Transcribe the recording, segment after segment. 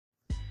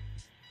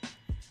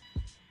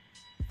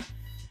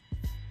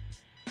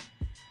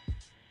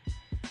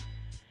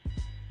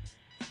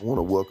I want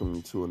to welcome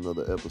you to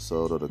another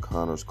episode of the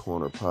Connor's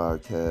Corner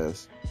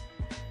podcast,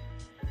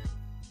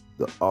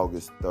 the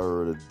August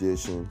 3rd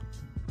edition.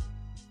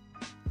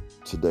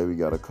 Today we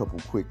got a couple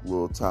quick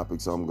little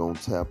topics I'm going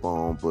to tap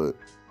on, but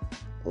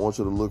I want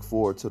you to look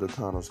forward to the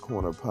Connor's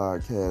Corner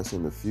podcast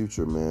in the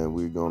future, man.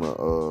 We're going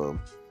to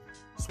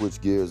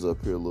switch gears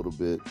up here a little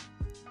bit.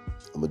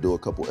 I'm going to do a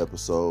couple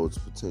episodes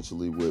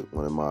potentially with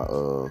one of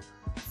my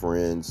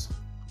friends,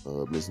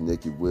 Miss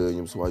Nikki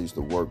Williams, who I used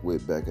to work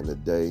with back in the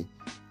day.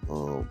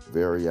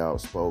 Very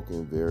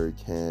outspoken, very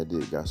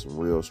candid, got some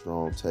real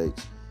strong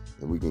takes,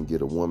 and we can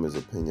get a woman's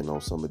opinion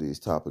on some of these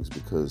topics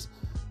because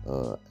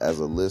as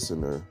a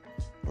listener,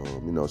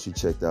 she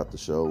checked out the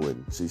show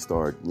and she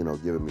started,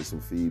 giving me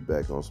some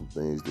feedback on some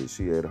things that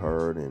she had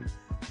heard and,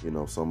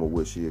 some of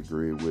which she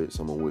agreed with,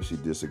 some of which she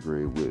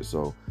disagreed with.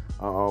 So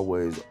I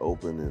always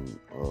open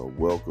and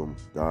welcome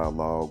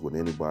dialogue with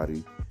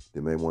anybody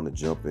that may want to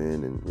jump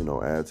in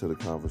and, add to the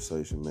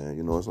conversation, man.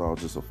 It's all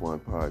just a fun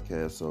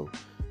podcast. So,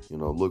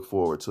 look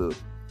forward to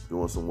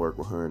doing some work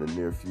with her in the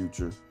near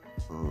future.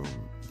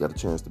 Got a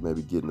chance to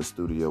maybe get in the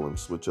studio and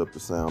switch up the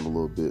sound a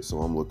little bit, so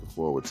I'm looking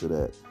forward to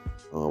that.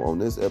 On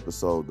this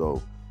episode, though,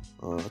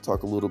 I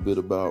talk a little bit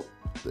about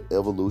the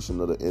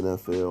evolution of the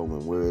NFL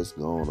and where it's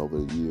gone over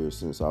the years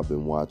since I've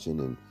been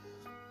watching, and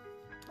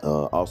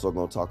also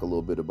going to talk a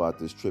little bit about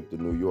this trip to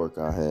New York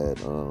I had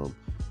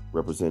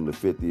representing the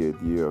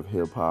 50th year of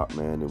hip-hop,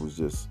 man. It was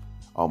just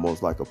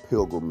almost like a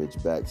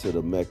pilgrimage back to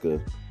the Mecca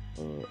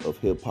of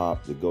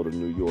hip-hop, to go to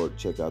New York,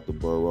 check out the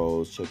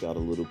boroughs, check out a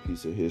little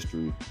piece of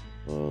history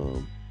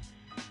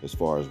as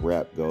far as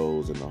rap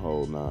goes and the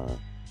whole nine.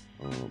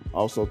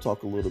 Also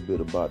talk a little bit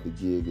about The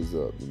Gig Is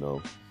Up.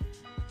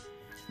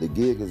 The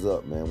gig is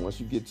up, man. Once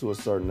you get to a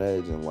certain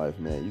age in life,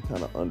 man, you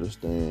kind of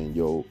understand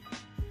your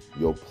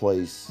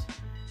place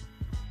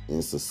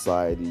in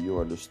society. You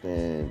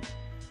understand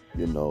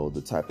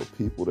the type of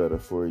people that are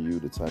for you,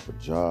 the type of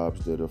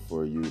jobs that are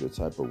for you, the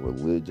type of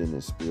religion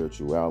and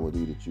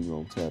spirituality that you're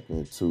going to tap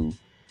into,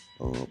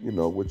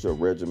 what your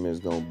regimen is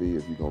going to be,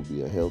 if you're going to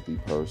be a healthy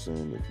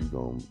person, if you're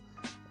going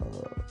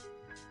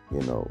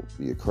to,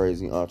 be a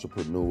crazy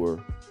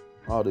entrepreneur,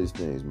 all these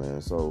things,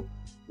 man. So,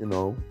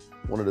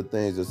 one of the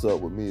things that's up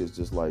with me is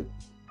just like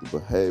the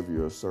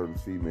behavior of certain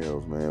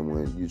females, man,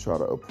 when you try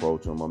to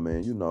approach them. I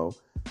mean,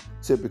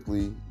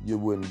 typically you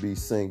wouldn't be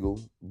single,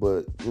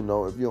 but if you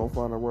don't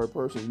find the right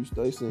person, you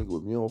stay single.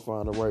 If you don't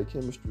find the right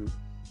chemistry,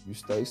 you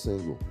stay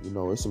single.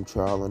 It's some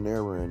trial and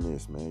error in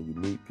this, man. You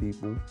meet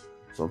people,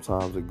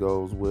 sometimes it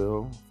goes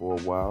well for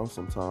a while,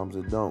 sometimes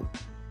it don't.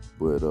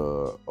 But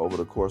over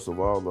the course of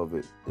all of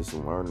it, it's a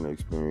learning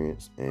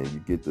experience, and you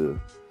get to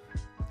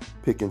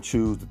pick and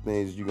choose the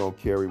things you're going to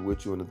carry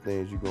with you and the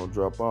things you're going to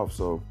drop off.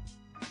 So,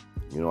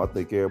 I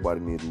think everybody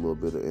needs a little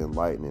bit of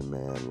enlightening,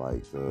 man.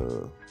 Like,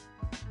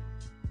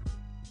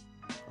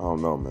 I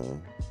don't know,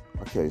 man.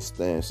 I can't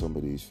stand some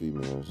of these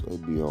females. They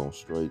be on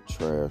straight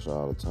trash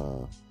all the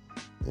time.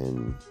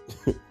 And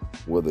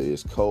whether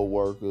it's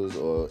co-workers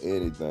or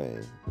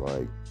anything,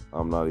 like,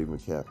 I'm not even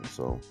capping.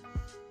 So,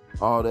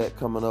 all that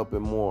coming up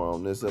and more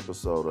on this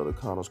episode of the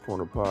Connor's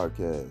Corner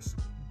podcast.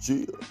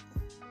 Yeah.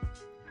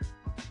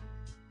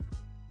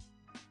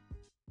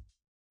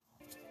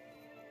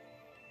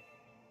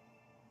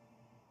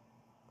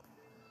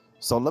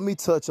 So let me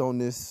touch on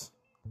this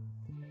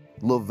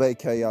little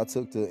vacay I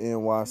took to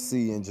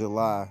NYC in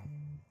July.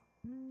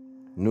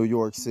 New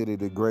York City,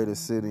 the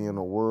greatest city in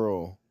the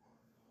world,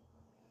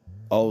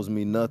 owes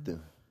me nothing.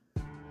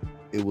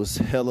 It was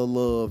hella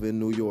love in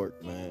New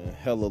York, man.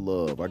 Hella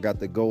love. I got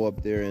to go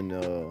up there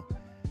and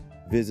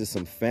visit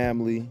some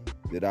family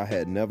that I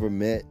had never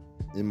met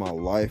in my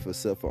life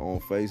except for on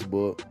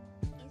Facebook.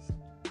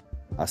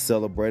 I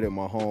celebrated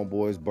my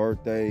homeboy's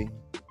birthday.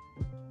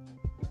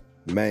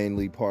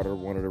 Mainly part of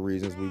one of the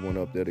reasons we went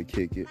up there to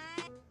kick it.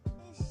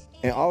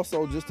 And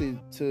also just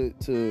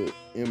to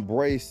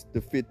embrace the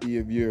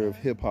 50th year of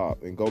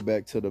hip-hop and go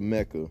back to the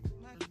Mecca.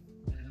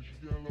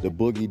 The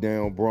boogie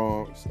down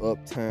Bronx,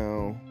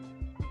 Uptown,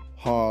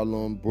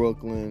 Harlem,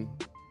 Brooklyn,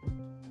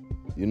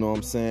 you know what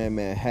I'm saying,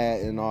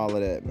 Manhattan, all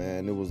of that,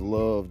 man. It was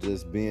love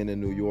just being in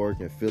New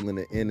York and feeling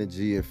the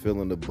energy and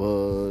feeling the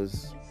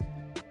buzz.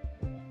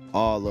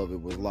 All of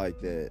it was like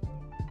that.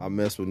 I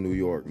mess with New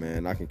York,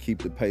 man. I can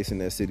keep the pace in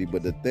that city.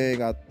 But the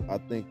thing I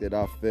think that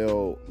I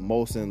fell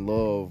most in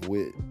love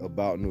with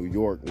about New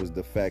York was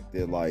the fact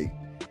that, like,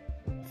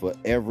 for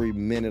every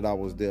minute I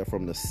was there,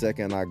 from the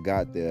second I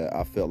got there,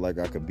 I felt like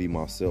I could be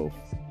myself.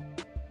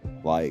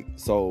 Like,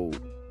 so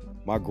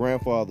my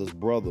grandfather's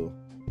brother,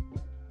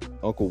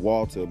 Uncle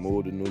Walter,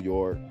 moved to New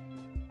York.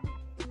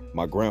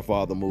 My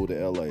grandfather moved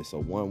to LA. So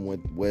one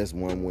went west,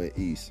 one went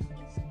east.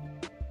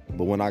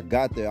 But when I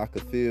got there, I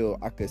could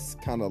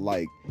kind of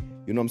like,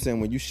 you know what I'm saying?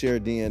 When you share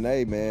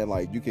DNA, man,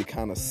 like, you could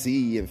kind of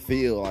see and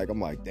feel like,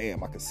 I'm like,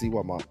 damn, I could see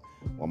why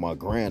my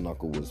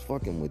granduncle was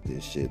fucking with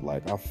this shit.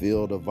 Like, I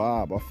feel the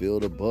vibe, I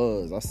feel the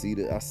buzz, I see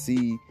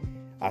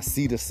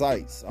the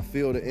sights, I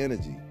feel the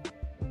energy.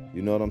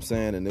 You know what I'm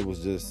saying? And it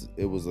was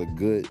a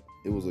good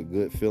a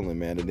good feeling,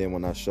 man. And then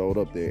when I showed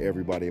up there,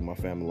 everybody in my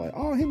family like,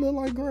 oh, he look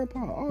like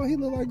grandpa. Oh, he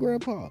look like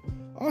grandpa.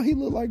 Oh, he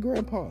look like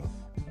grandpa.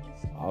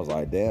 I was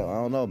like, damn, I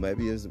don't know.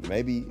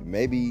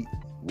 Maybe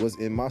what's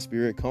in my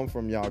spirit come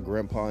from y'all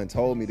grandpa and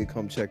told me to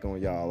come check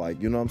on y'all.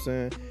 Like, you know what I'm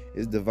saying?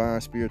 It's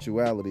divine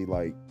spirituality,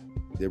 like,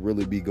 that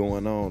really be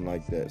going on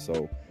like that.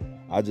 So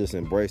I just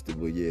embraced it.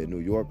 But yeah, New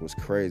York was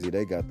crazy.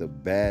 They got the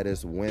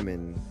baddest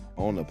women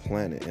on the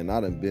planet. And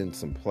I done been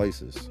some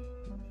places.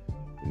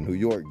 New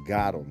York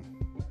got them.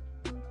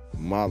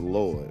 My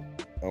Lord.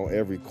 On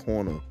every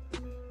corner.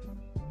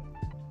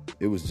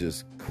 It was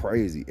just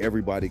crazy.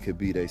 Everybody could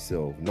be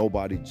themselves.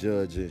 Nobody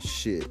judging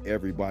shit.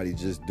 Everybody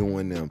just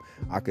doing them.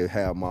 I could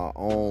have my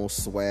own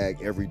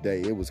swag every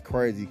day. It was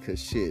crazy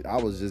because shit, I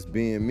was just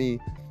being me.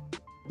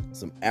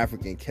 Some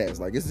African cats.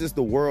 Like, it's just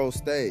the world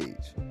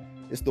stage.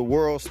 It's the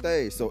world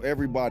stage. So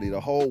everybody, the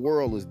whole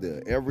world is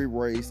there. Every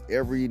race,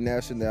 every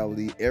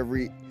nationality,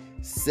 every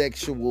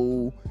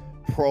sexual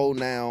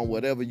pronoun,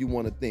 whatever you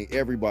want to think,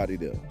 everybody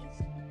there.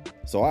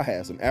 So I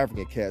had some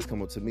African cats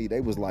come up to me.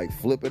 They was like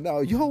flipping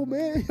out. Yo,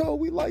 man,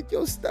 we like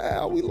your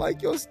style. We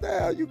like your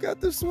style. You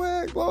got the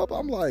swag, blah, blah.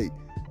 I'm like,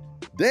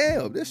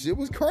 damn, this shit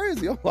was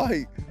crazy. I'm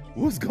like,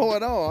 what's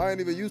going on? I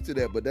ain't even used to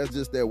that, but that's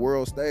just that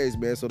world stage,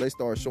 man. So they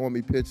started showing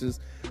me pictures.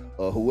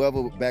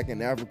 Whoever back in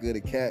Africa,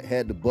 the cat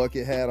had the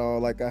bucket hat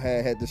on like I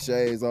had the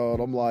shades on.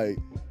 I'm like,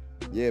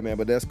 yeah, man,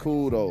 but that's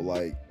cool, though.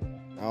 Like,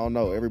 I don't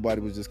know. Everybody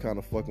was just kind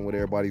of fucking with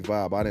everybody's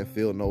vibe. I didn't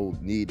feel no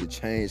need to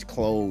change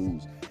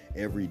clothes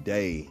every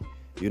day.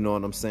 You know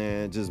what I'm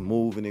saying? Just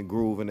moving and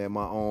grooving at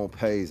my own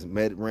pace.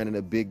 Ran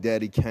into Big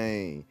Daddy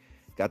Kane.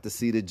 Got to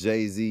see the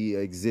Jay-Z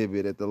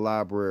exhibit at the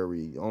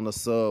library, on the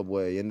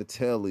subway, in the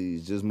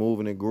tellies, just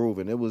moving and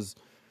grooving. It was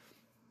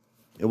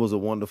a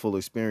wonderful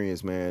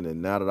experience, man.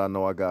 And now that I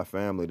know I got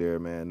family there,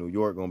 man, New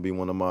York gonna be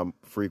one of my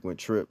frequent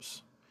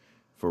trips.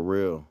 For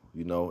real.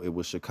 You know, it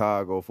was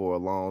Chicago for a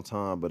long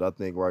time, but I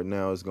think right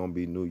now it's gonna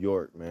be New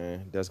York,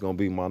 man. That's gonna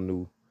be my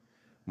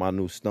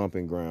new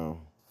stomping ground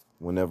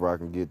whenever I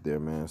can get there,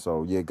 man.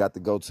 So yeah, got to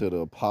go to the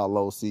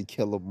Apollo, see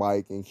Killer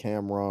Mike and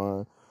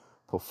Cameron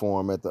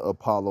perform at the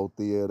Apollo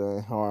Theater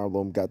in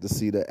Harlem. Got to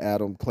see the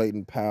Adam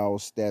Clayton Powell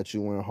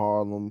statue in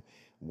Harlem.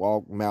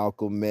 Walk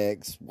Malcolm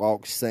X,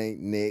 walk St.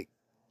 Nick,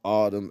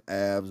 Autumn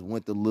Aves,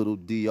 went to Little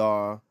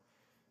DR.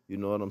 You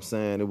know what I'm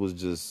saying? It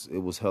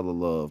was hella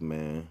love,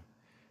 man.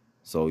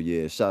 So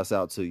yeah, shouts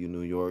out to you,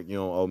 New York. You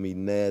don't owe me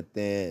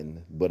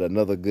nothing but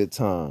another good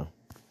time.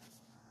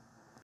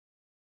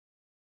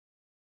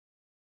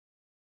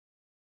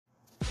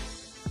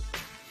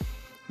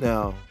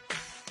 Now,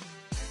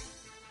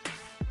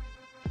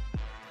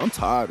 I'm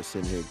tired of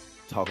sitting here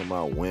talking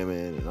about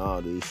women and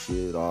all this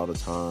shit all the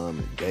time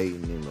and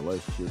dating and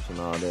relationships and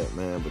all that,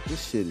 man. But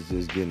this shit is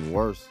just getting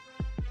worse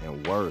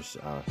and worse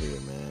out here,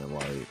 man.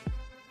 Like,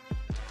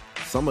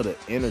 some of the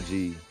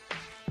energy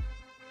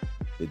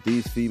that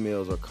these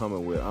females are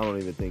coming with, I don't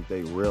even think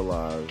they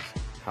realize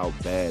how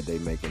bad they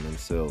making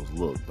themselves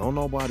look. Don't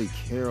nobody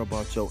care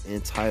about your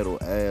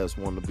entitled ass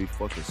wanting to be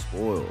fucking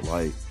spoiled.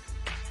 Like,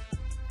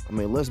 I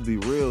mean, let's be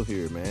real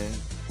here, man.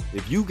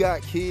 If you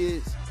got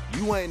kids,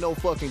 you ain't no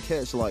fucking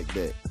catch like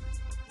that.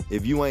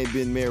 If you ain't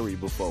been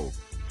married before.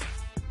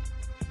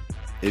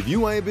 If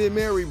you ain't been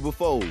married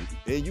before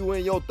and you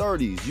in your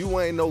 30s, you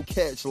ain't no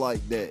catch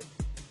like that.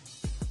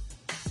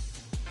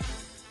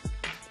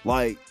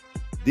 Like,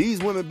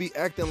 these women be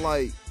acting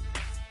like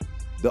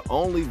the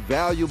only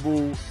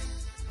valuable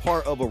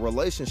part of a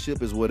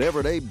relationship is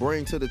whatever they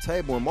bring to the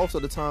table. And most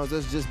of the times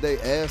that's just their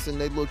ass and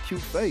their little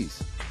cute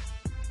face.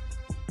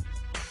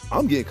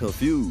 I'm getting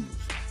confused.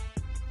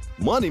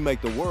 Money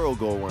make the world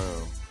go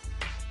round.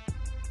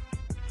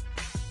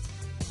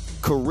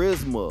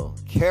 Charisma,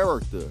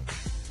 character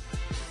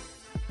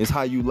is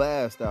how you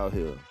last out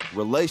here.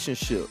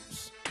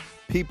 Relationships,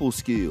 people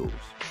skills.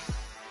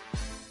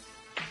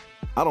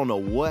 I don't know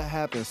what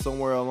happened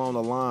somewhere along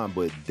the line,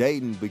 but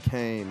dating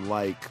became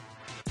like,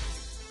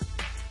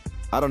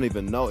 I don't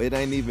even know. It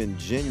ain't even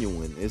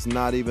genuine. It's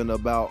not even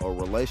about a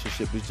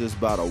relationship. It's just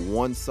about a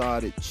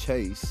one-sided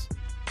chase.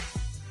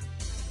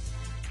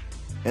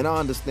 And I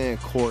understand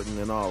courting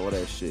and all of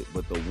that shit,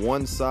 but the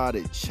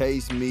one-sided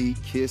chase me,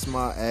 kiss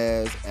my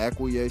ass,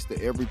 acquiesce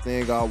to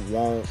everything I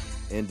want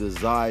and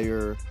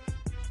desire.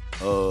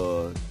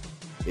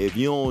 If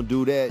you don't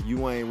do that,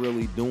 you ain't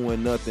really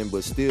doing nothing,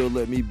 but still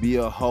let me be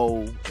a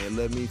hoe and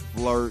let me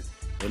flirt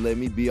and let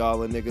me be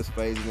all in niggas'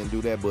 faces and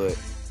do that. But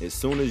as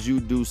soon as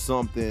you do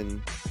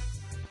something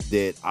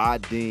that I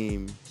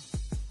deem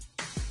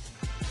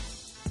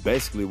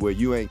basically where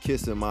you ain't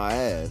kissing my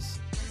ass,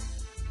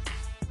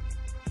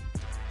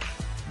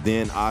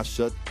 then I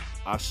shut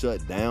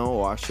down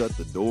or I shut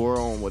the door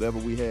on whatever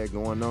we had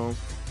going on.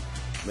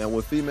 Man,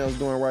 what females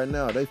doing right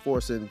now, they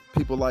forcing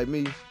people like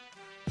me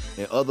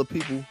and other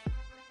people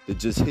to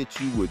just hit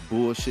you with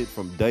bullshit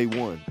from day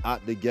one,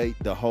 out the gate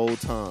the whole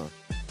time,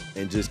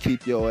 and just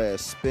keep your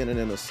ass spinning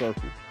in a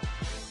circle.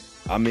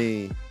 I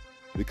mean,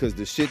 because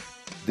the shit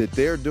that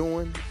they're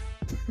doing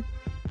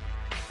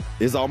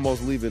is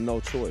almost leaving no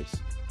choice.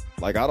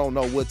 Like, I don't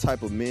know what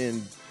type of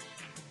men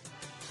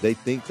they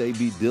think they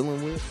be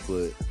dealing with,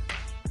 but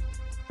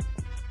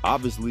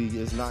obviously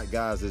it's not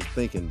guys that's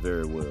thinking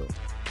very well.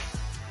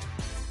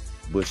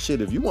 But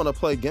shit, if you want to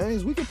play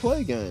games, we can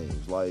play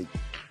games. Like,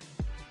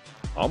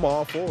 I'm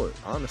all for it.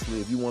 Honestly,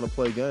 if you want to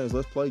play games,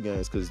 let's play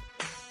games. Because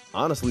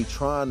honestly,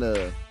 trying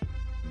to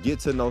get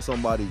to know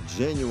somebody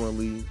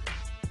genuinely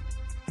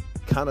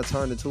kind of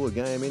turned into a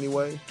game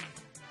anyway.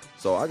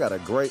 So I got a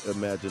great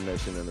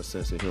imagination and a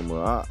sense of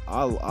humor.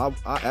 I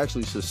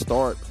actually should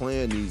start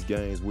playing these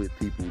games with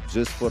people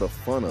just for the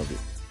fun of it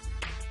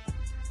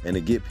and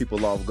to get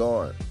people off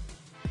guard.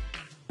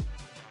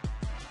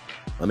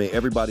 I mean,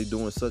 everybody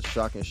doing such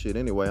shocking shit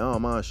anyway. I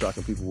don't mind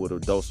shocking people with a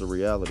dose of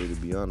reality, to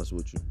be honest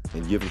with you,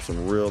 and give them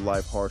some real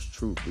life harsh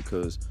truth,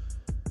 because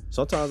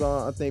sometimes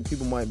I think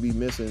people might be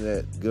missing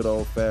that good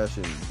old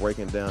fashioned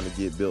breaking down to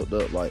get built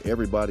up. Like,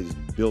 everybody's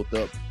built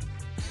up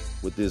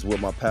with this, what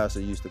my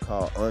pastor used to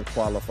call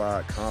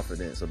unqualified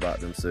confidence about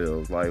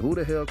themselves. Like, who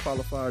the hell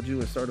qualified you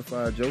and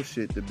certified your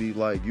shit to be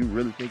like, you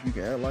really think you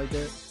can act like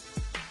that?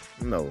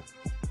 No.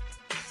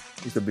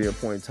 Used to be a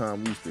point in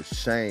time we used to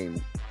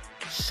shame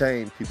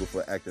people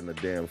for acting a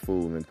damn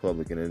fool in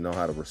public and didn't know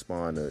how to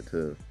respond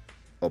to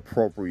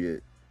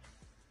appropriate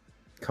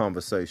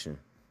conversation.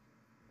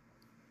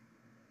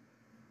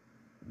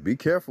 Be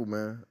careful,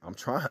 man. I'm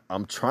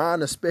trying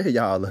to spare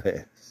y'all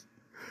ass.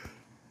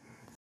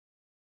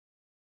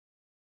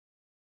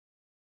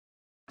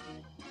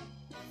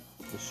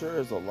 For sure,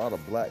 there's a lot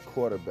of black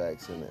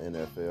quarterbacks in the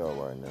NFL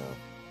right now.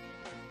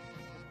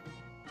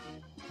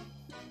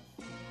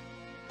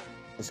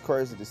 It's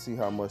crazy to see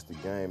how much the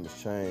game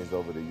has changed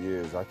over the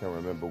years. I can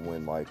remember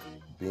when, like,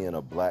 being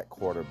a black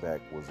quarterback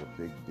was a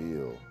big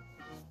deal.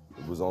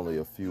 It was only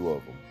a few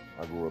of them.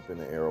 I grew up in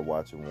the era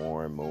watching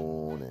Warren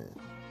Moon and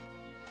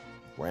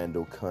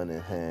Randall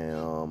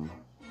Cunningham.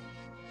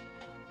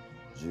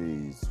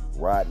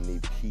 Rodney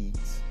Peete.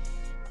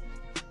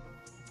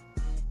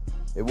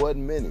 It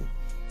wasn't many.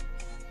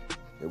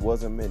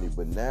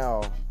 But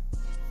now,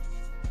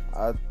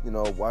 I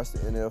watch the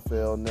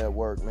NFL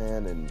Network,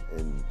 man,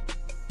 and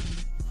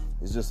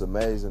it's just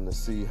amazing to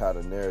see how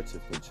the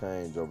narrative can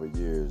change over the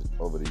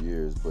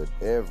years. But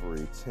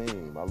every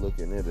team, I look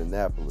in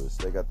Indianapolis,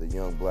 they got the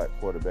young black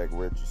quarterback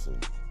Richardson,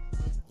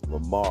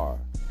 Lamar,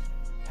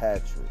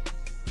 Patrick,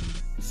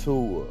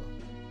 Tua.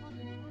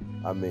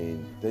 I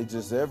mean, they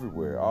just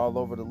everywhere, all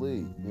over the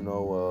league,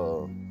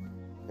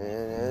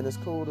 and it's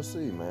cool to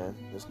see, man.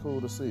 It's cool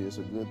to see. It's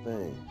a good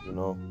thing,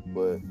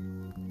 but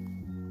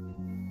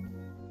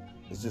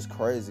it's just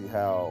crazy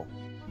how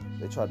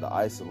they tried to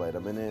isolate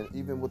them. And then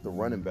even with the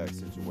running back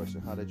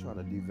situation, how they trying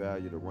to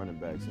devalue the running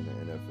backs in the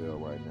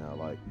NFL right now.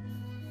 Like,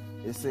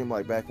 it seemed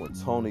like back when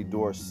Tony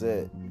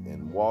Dorsett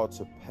and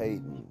Walter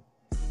Payton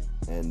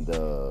and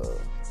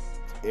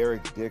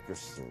Eric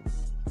Dickerson,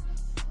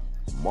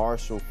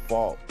 Marshall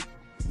Faulk,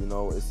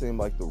 it seemed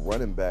like the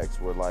running backs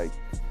were like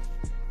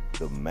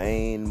the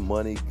main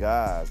money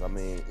guys. I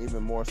mean,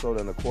 even more so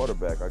than the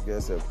quarterback. I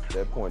guess at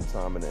that point in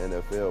time in the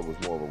NFL, it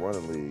was more of a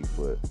running league,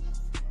 but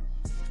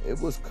it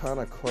was kind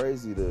of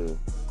crazy to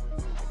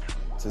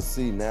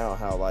see now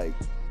how, like,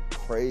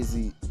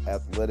 crazy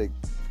athletic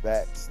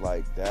backs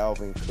like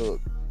Dalvin Cook,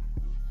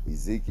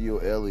 Ezekiel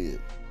Elliott,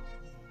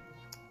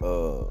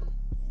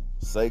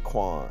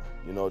 Saquon,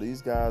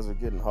 these guys are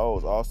getting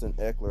hosed. Austin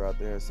Eckler out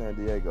there in San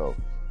Diego.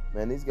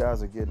 Man, these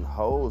guys are getting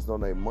hosed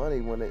on their money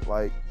when they,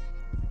 like,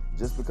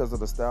 just because of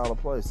the style of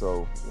play.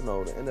 So,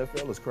 the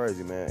NFL is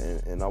crazy,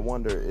 man. And I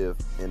wonder if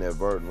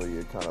inadvertently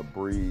it kind of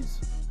breeds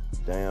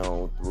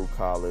down through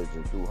college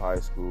and through high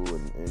school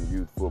and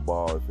youth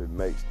football, if it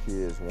makes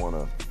kids want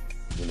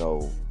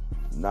to,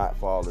 not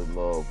fall in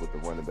love with the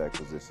running back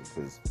position.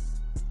 Because,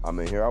 I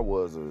mean, here I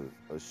was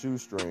a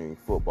shoestring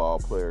football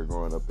player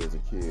growing up as a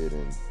kid,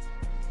 and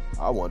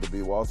I wanted to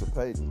be Walter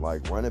Payton.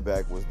 Like, running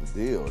back was the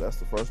deal. That's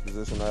the first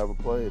position I ever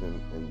played in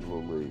the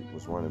Little League,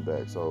 was running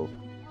back. So,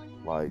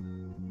 like,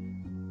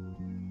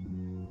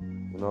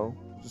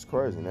 just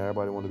crazy. Now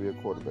everybody want to be a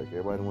quarterback.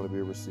 Everybody want to be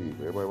a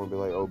receiver. Everybody want to be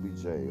like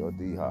OBJ or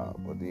D-Hop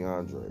or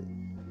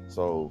DeAndre.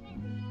 So,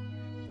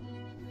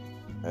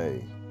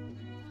 hey,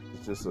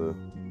 it's just a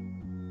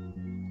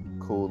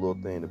cool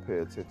little thing to pay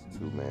attention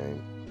to,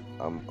 man.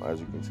 As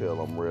you can tell,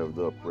 I'm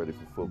revved up, ready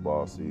for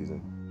football season.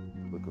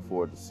 Looking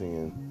forward to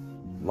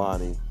seeing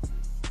Lonnie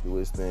do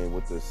his thing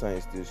with the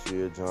Saints this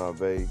year. John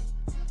Vay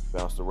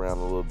bounced around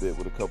a little bit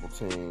with a couple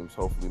teams.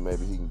 Hopefully,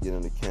 maybe he can get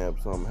into camp.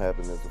 Something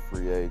happen as a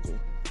free agent.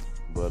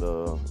 But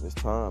it's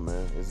time,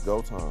 man. It's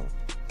go time.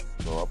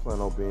 So I plan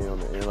on being on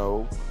the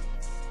NO.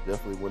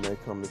 Definitely when they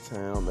come to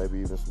town. Maybe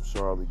even some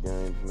Charlotte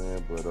games,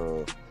 man. But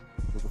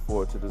looking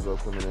forward to this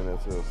upcoming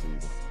NFL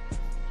season.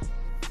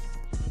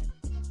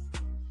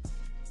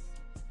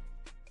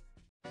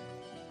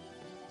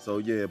 So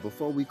yeah,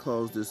 before we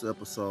close this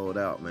episode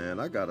out, man,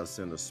 I gotta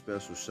send a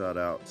special shout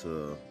out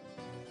to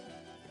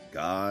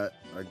God,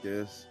 I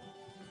guess,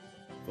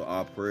 for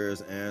our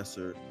prayers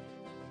answered.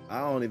 I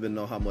don't even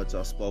know how much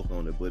I spoke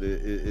on it, but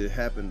it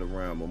happened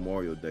around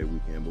Memorial Day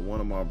weekend. But one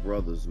of my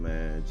brothers,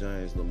 man,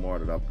 James Lamar,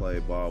 that I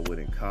played ball with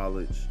in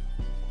college,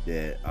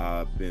 that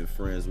I've been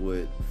friends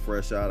with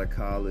fresh out of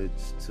college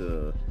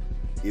to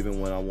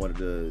even when I wanted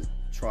to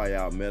try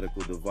out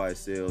medical device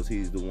sales.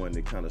 He's the one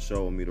that kind of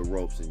showed me the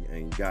ropes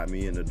and got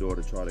me in the door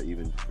to try to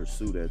even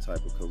pursue that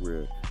type of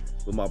career.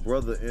 But my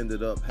brother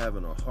ended up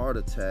having a heart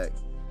attack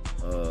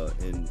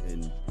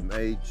in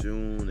May,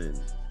 June, and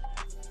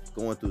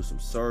going through some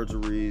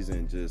surgeries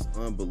and just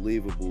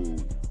unbelievable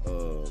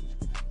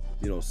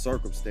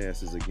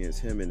circumstances against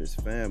him and his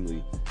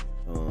family.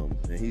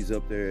 And he's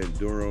up there in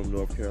Durham,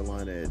 North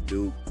Carolina at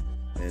Duke.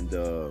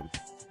 And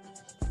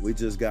we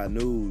just got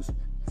news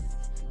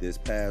this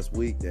past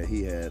week that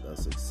he had a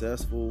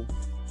successful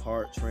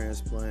heart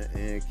transplant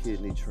and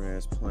kidney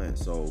transplant.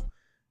 So,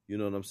 you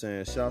know what I'm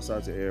saying? Shouts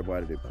out to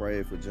everybody that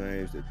prayed for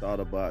James, that thought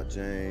about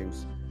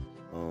James.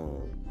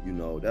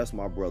 That's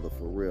my brother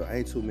for real.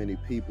 Ain't too many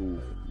people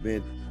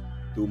been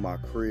through my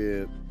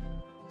crib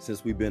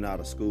since we've been out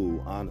of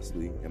school,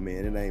 honestly. I mean,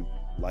 it ain't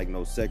like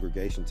no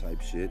segregation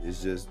type shit.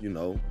 It's just,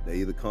 they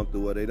either come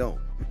through or they don't.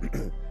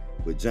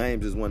 But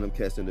James is one of them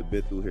cats that have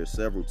been through here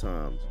several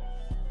times.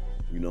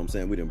 You know what I'm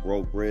saying? We done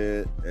broke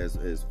bread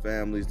as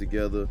families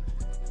together.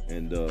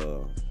 And,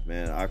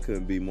 man, I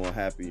couldn't be more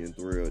happy and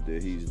thrilled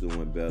that he's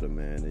doing better,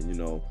 man.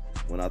 And,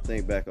 when I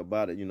think back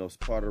about it,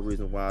 part of the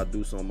reason why I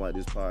do something like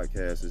this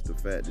podcast is the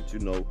fact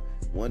that,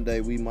 one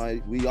day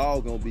we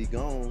all gonna be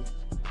gone.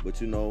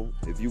 But,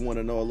 if you want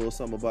to know a little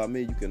something about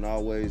me, you can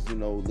always,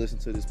 listen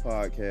to this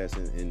podcast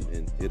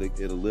and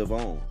it'll live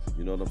on.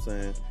 You know what I'm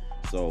saying?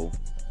 So,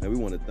 man, we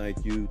want to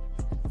thank you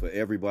for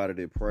everybody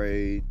that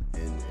prayed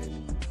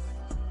and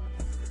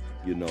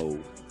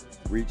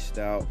reached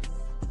out.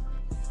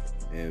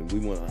 And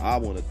I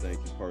want to thank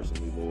you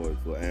personally, Lord,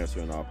 for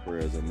answering our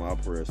prayers, and my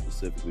prayers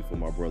specifically for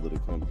my brother to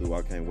come through.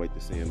 I can't wait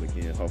to see him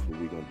again. Hopefully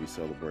we're going to be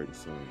celebrating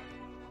soon.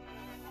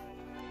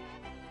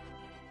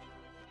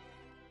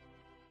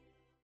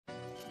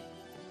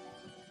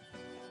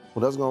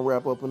 Well, that's going to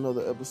wrap up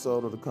another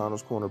episode of the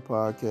Connors Corner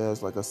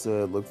podcast. Like I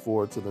said, look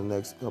forward to the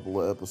next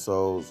couple of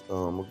episodes.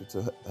 Looking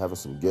to having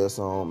some guests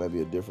on,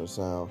 maybe a different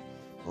sound.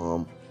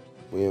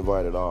 We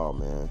invite it all,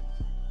 man.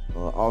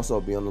 Also,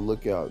 be on the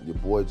lookout. Your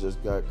boy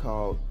just got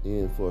called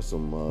in for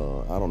some,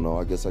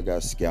 I guess I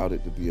got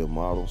scouted to be a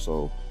model.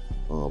 So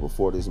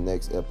before this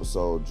next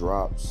episode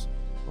drops,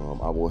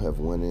 I will have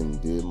went in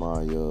and did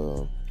my,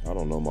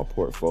 my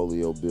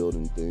portfolio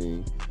building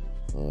thing.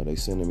 They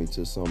sending me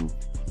to some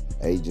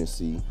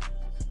agency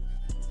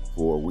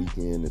for a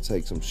weekend to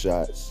take some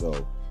shots.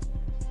 So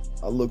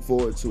I look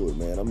forward to it,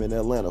 man. I'm in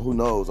Atlanta. Who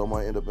knows? I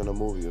might end up in a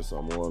movie or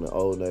something, or on an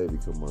Old Navy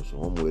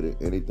commercial. I'm with it.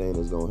 Anything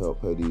that's gonna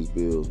help pay these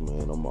bills,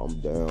 man. I'm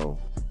down.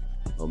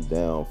 I'm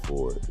down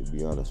for it, to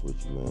be honest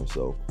with you, man.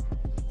 So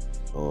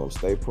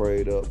stay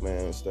prayed up,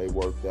 man. Stay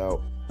worked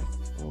out.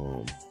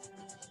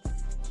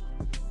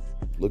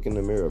 Look in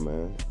the mirror,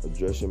 man.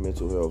 Address your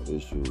mental health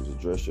issues.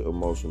 Address your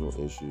emotional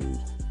issues.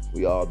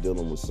 We all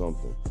dealing with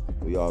something.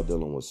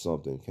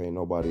 Can't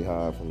nobody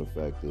hide from the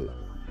fact that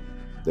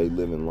they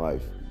live in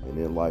life. And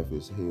in life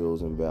is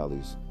hills and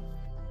valleys.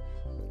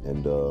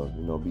 And,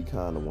 be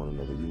kind to one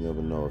another. You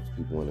never know if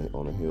people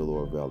on a hill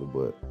or a valley,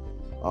 but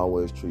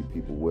always treat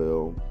people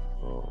well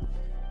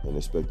and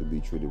expect to be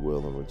treated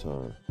well in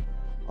return.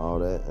 All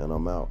that, and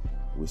I'm out.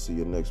 We'll see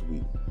you next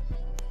week.